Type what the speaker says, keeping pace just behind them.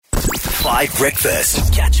5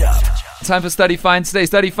 Breakfast. Catch up. Time for Study Finds today.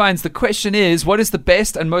 Study Finds. The question is, what is the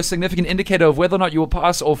best and most significant indicator of whether or not you will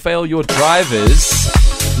pass or fail your drivers?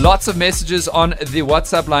 Lots of messages on the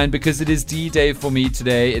WhatsApp line because it is D-Day for me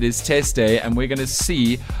today. It is test day, and we're going to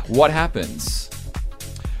see what happens.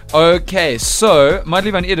 Okay, so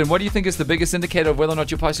Madly van Eden, what do you think is the biggest indicator of whether or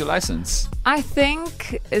not you pass your license? I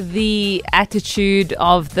think the attitude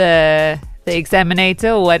of the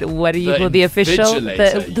examinator, what do you call the official?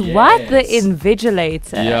 Invigilator, What? The yes.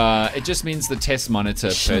 invigilator. Yeah, it just means the test monitor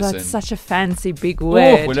person. That's such a fancy big Oh,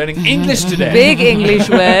 word. we're learning English today. Big English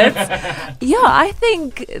words. Yeah, I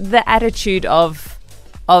think the attitude of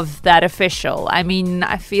that official. I mean,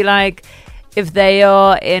 I feel like if they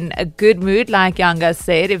are in a good mood, like Yanga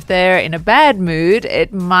said, if they're in a bad mood,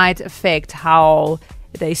 it might affect how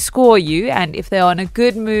they score you. And if they're in a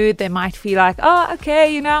good mood, they might feel like, oh,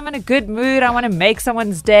 okay, I'm in a good mood. I want to make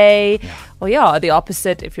someone's day. Or the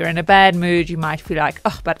opposite. If you're in a bad mood, you might feel like,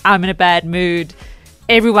 oh, but I'm in a bad mood.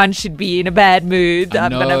 Everyone should be in a bad mood.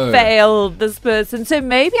 I'm going to fail this person. So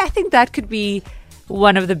maybe I think that could be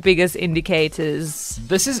one of the biggest indicators.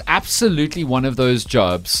 This is absolutely one of those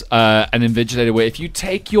jobs, an invigilator, where if you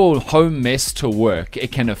take your home mess to work, it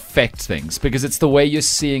can affect things because it's the way you're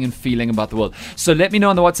seeing and feeling about the world. So let me know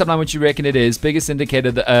on the WhatsApp line what you reckon it is. Biggest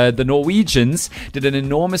indicator, the Norwegians did an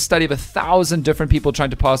enormous study of 1,000 different people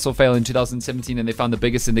trying to pass or fail in 2017, and they found the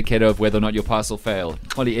biggest indicator of whether or not you'll pass or fail.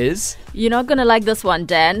 Holly is? You're not going to like this one,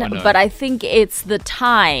 Dan, know. but I think it's the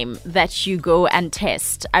time that you go and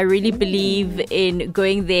test. I really believe in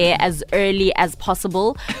going there as early as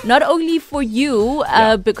possible, not only for you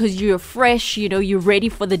because you're fresh, you're ready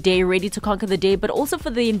for the day, ready to conquer the day, but also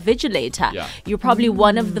for the invigilator. You're probably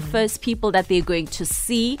one of the first people that they're going to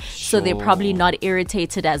see, so they're probably not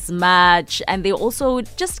irritated as much, and they're also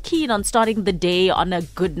just keen on starting the day on a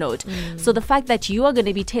good note. So the fact that you are going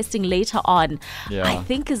to be testing later on, I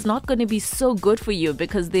think is not going to be so good for you,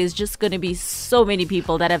 because there's just going to be so many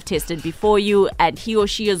people that have tested before you, and he or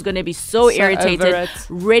she is going to be so irritated,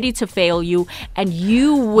 ready to fail you, and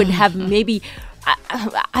you would have maybe,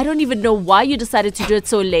 I don't even know why you decided to do it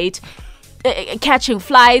so late, catching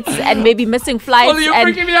flights and maybe missing flights. Oh, you're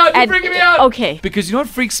freaking me out. You're freaking me out. Okay. Because you know what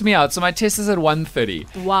freaks me out? So my test is at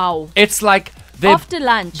 1:30. Wow. It's like After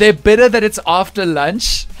lunch. They're bitter that it's after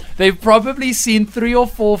lunch. They've probably seen 3 or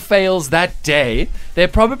 4 fails that day. They're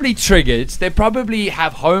probably triggered. They probably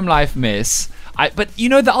have home life mess. But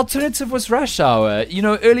the alternative was rush hour.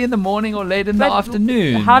 Early in the morning or late in the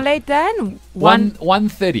afternoon. How late then?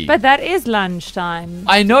 1:30. But that is lunchtime.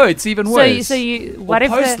 I know, it's even worse. What if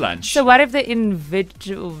post-lunch. So what if the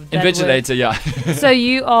invigilator? Yeah. So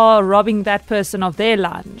you are robbing that person of their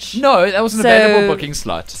lunch? No, that was an available booking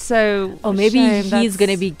slot. So, or maybe he's going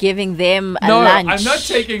to be giving them a lunch. lunch. No, I'm not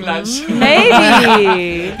taking lunch.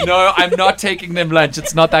 Maybe. No, I'm not taking them lunch.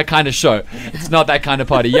 It's not that kind of show. It's not that kind of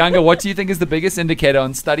party. Younger, what do you think is the biggest indicator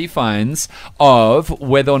on Study Finds of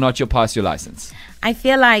whether or not you'll pass your license? I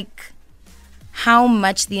feel like how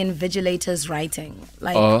much the invigilator is writing.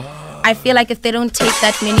 I feel like if they don't take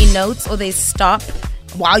that many notes or they stop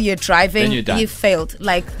while you're driving, then you're done. You've failed.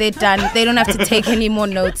 They're done. They don't have to take any more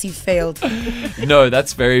notes. You failed. No,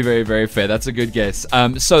 that's very, very, very fair. That's a good guess.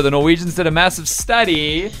 So the Norwegians did a massive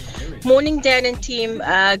study. Morning, Dan and team.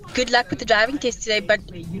 Good luck with the driving test today, but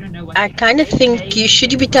I kind of think you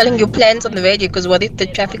should be telling your plans on the radio, because what if the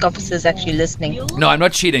traffic officer is actually listening? No, I'm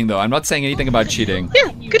not cheating, though. I'm not saying anything about cheating.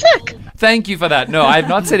 Yeah, good luck. Thank you for that. No, I've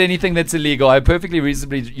not said anything that's illegal. I perfectly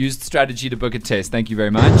reasonably used strategy to book a test. Thank you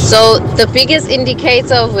very much. So the biggest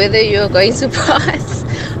indicator of whether you're going to pass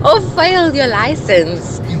or fail your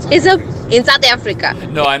license is in South Africa.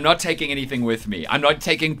 No, I'm not taking anything with me. I'm not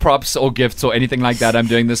taking props or gifts or anything like that. I'm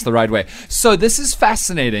doing this the right way. So this is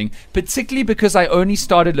fascinating, particularly because I only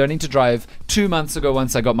started learning to drive 2 months ago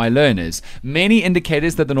once I got my learners. Many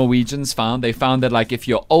indicators that the Norwegians found, they found that if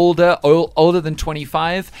you're older than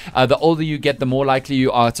 25, the older you get, the more likely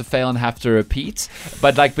you are to fail and have to repeat.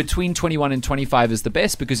 But between 21 and 25 is the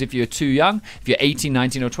best, because if you're too young, if you're 18,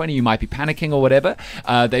 19 or 20, you might be panicking or whatever.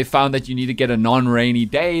 They found that you need to get a non-rainy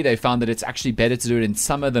day. They found that it's actually better to do it in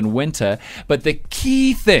summer than winter. But the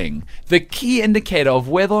key indicator of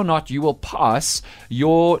whether or not you will pass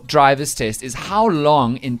your driver's test is how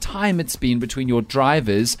long in time it's been between your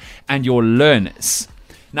drivers and your learners.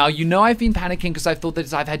 Now, I've been panicking because I thought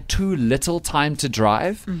that I've had too little time to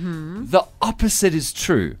drive. The opposite is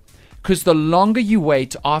true. Because the longer you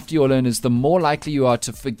wait after your learners, the more likely you are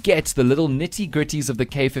to forget the little nitty-gritties of the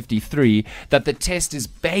K53 that the test is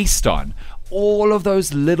based on. all of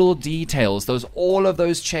those little details, all of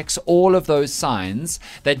those checks, all of those signs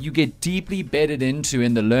that you get deeply bedded into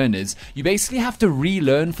in the learners. You basically have to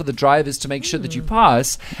relearn for the drivers to make sure that you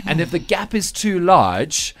pass. And if the gap is too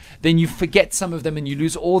large, then you forget some of them and you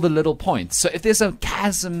lose all the little points. So if there's a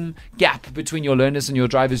chasm gap between your learners and your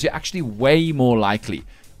drivers, you're actually way more likely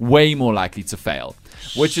to fail,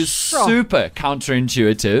 which is super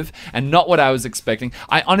counterintuitive and not what I was expecting.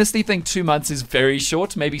 I honestly think 2 months is very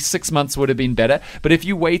short. Maybe 6 months would have been better. But if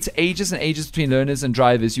you wait ages and ages between learners and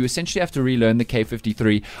drivers, you essentially have to relearn the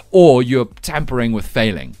K53, or you're tampering with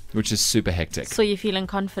failing, which is super hectic. So you're feeling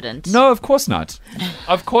confident? No, of course not.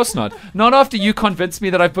 Of course not. Not after you convinced me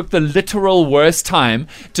that I've booked the literal worst time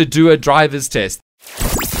to do a driver's test.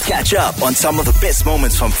 Catch up on some of the best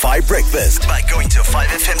moments from 5 Breakfast by going to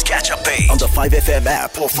 5FM's catch-up page on the 5FM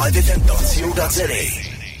app or 5FM.co.za.